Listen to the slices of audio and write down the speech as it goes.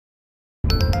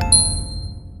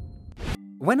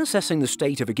When assessing the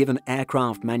state of a given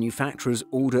aircraft manufacturer's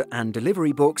order and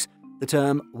delivery books, the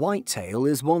term whitetail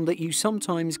is one that you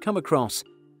sometimes come across.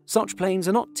 Such planes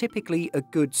are not typically a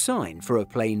good sign for a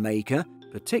plane maker,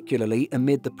 particularly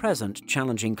amid the present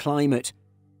challenging climate.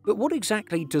 But what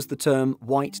exactly does the term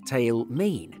whitetail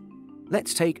mean?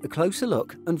 Let's take a closer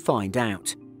look and find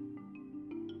out.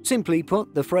 Simply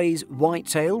put, the phrase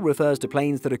whitetail refers to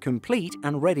planes that are complete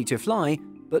and ready to fly,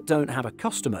 but don't have a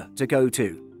customer to go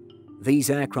to.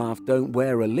 These aircraft don't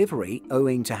wear a livery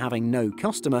owing to having no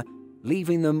customer,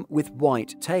 leaving them with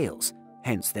white tails,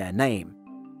 hence their name.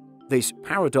 This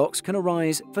paradox can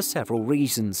arise for several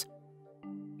reasons.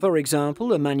 For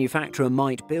example, a manufacturer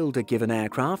might build a given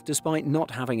aircraft despite not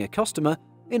having a customer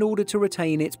in order to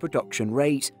retain its production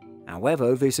rate.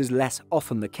 However, this is less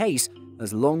often the case,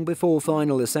 as long before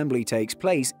final assembly takes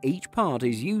place, each part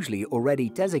is usually already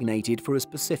designated for a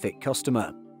specific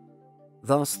customer.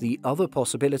 Thus, the other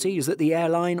possibility is that the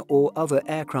airline or other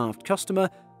aircraft customer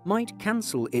might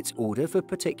cancel its order for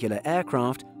particular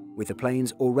aircraft, with the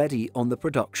planes already on the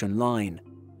production line.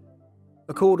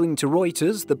 According to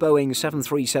Reuters, the Boeing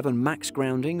 737 MAX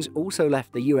groundings also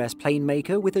left the US plane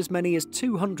maker with as many as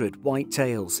 200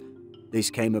 whitetails.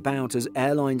 This came about as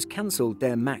airlines cancelled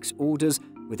their MAX orders,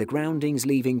 with the groundings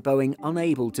leaving Boeing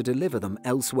unable to deliver them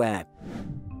elsewhere.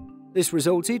 This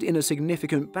resulted in a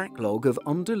significant backlog of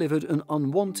undelivered and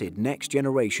unwanted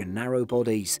next-generation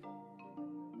narrow-bodies.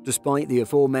 Despite the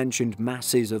aforementioned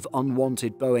masses of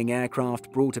unwanted Boeing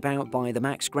aircraft brought about by the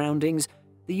MAX groundings,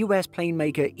 the US plane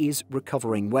maker is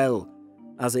recovering well.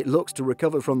 As it looks to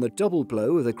recover from the double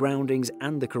blow of the groundings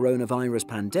and the coronavirus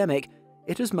pandemic,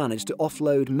 it has managed to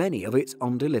offload many of its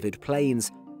undelivered planes.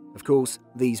 Of course,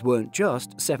 these weren't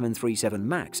just 737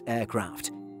 MAX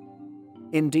aircraft.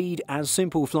 Indeed, as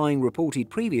Simple Flying reported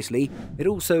previously, it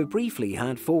also briefly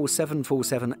had 4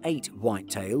 747-8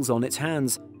 whitetails on its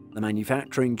hands. The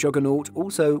manufacturing juggernaut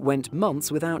also went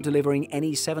months without delivering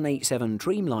any 787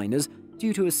 Dreamliners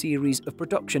due to a series of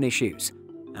production issues.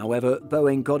 However,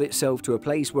 Boeing got itself to a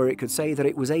place where it could say that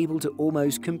it was able to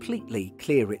almost completely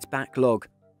clear its backlog.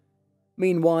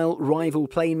 Meanwhile, rival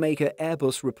plane maker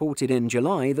Airbus reported in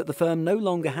July that the firm no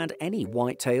longer had any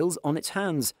whitetails on its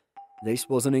hands. This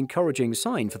was an encouraging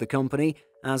sign for the company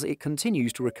as it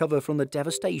continues to recover from the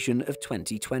devastation of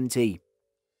 2020.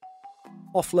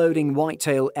 Offloading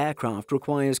whitetail aircraft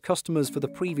requires customers for the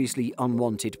previously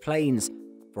unwanted planes.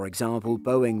 For example,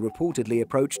 Boeing reportedly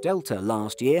approached Delta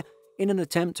last year in an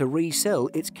attempt to resell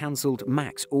its cancelled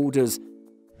MAX orders.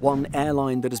 One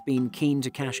airline that has been keen to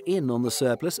cash in on the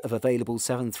surplus of available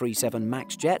 737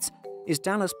 MAX jets is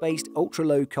Dallas-based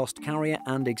ultra-low-cost carrier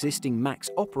and existing MAX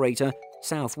operator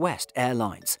Southwest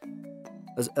Airlines.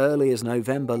 As early as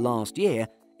November last year,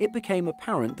 it became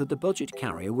apparent that the budget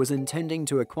carrier was intending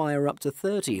to acquire up to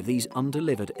 30 of these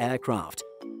undelivered aircraft.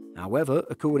 However,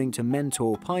 according to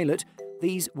Mentor Pilot,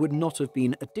 these would not have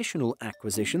been additional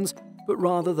acquisitions, but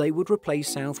rather they would replace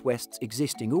Southwest's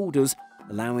existing orders,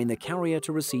 allowing the carrier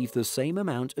to receive the same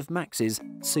amount of MAXes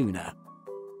sooner.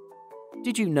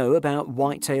 Did you know about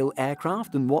whitetail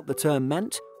aircraft and what the term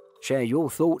meant? Share your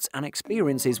thoughts and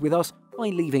experiences with us by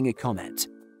leaving a comment.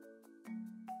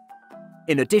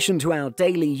 In addition to our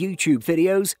daily YouTube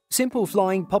videos, Simple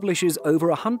Flying publishes over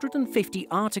 150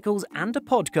 articles and a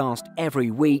podcast every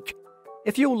week.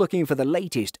 If you're looking for the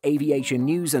latest aviation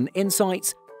news and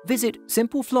insights, visit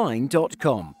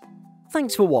simpleflying.com.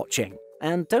 Thanks for watching,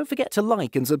 and don't forget to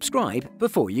like and subscribe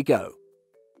before you go.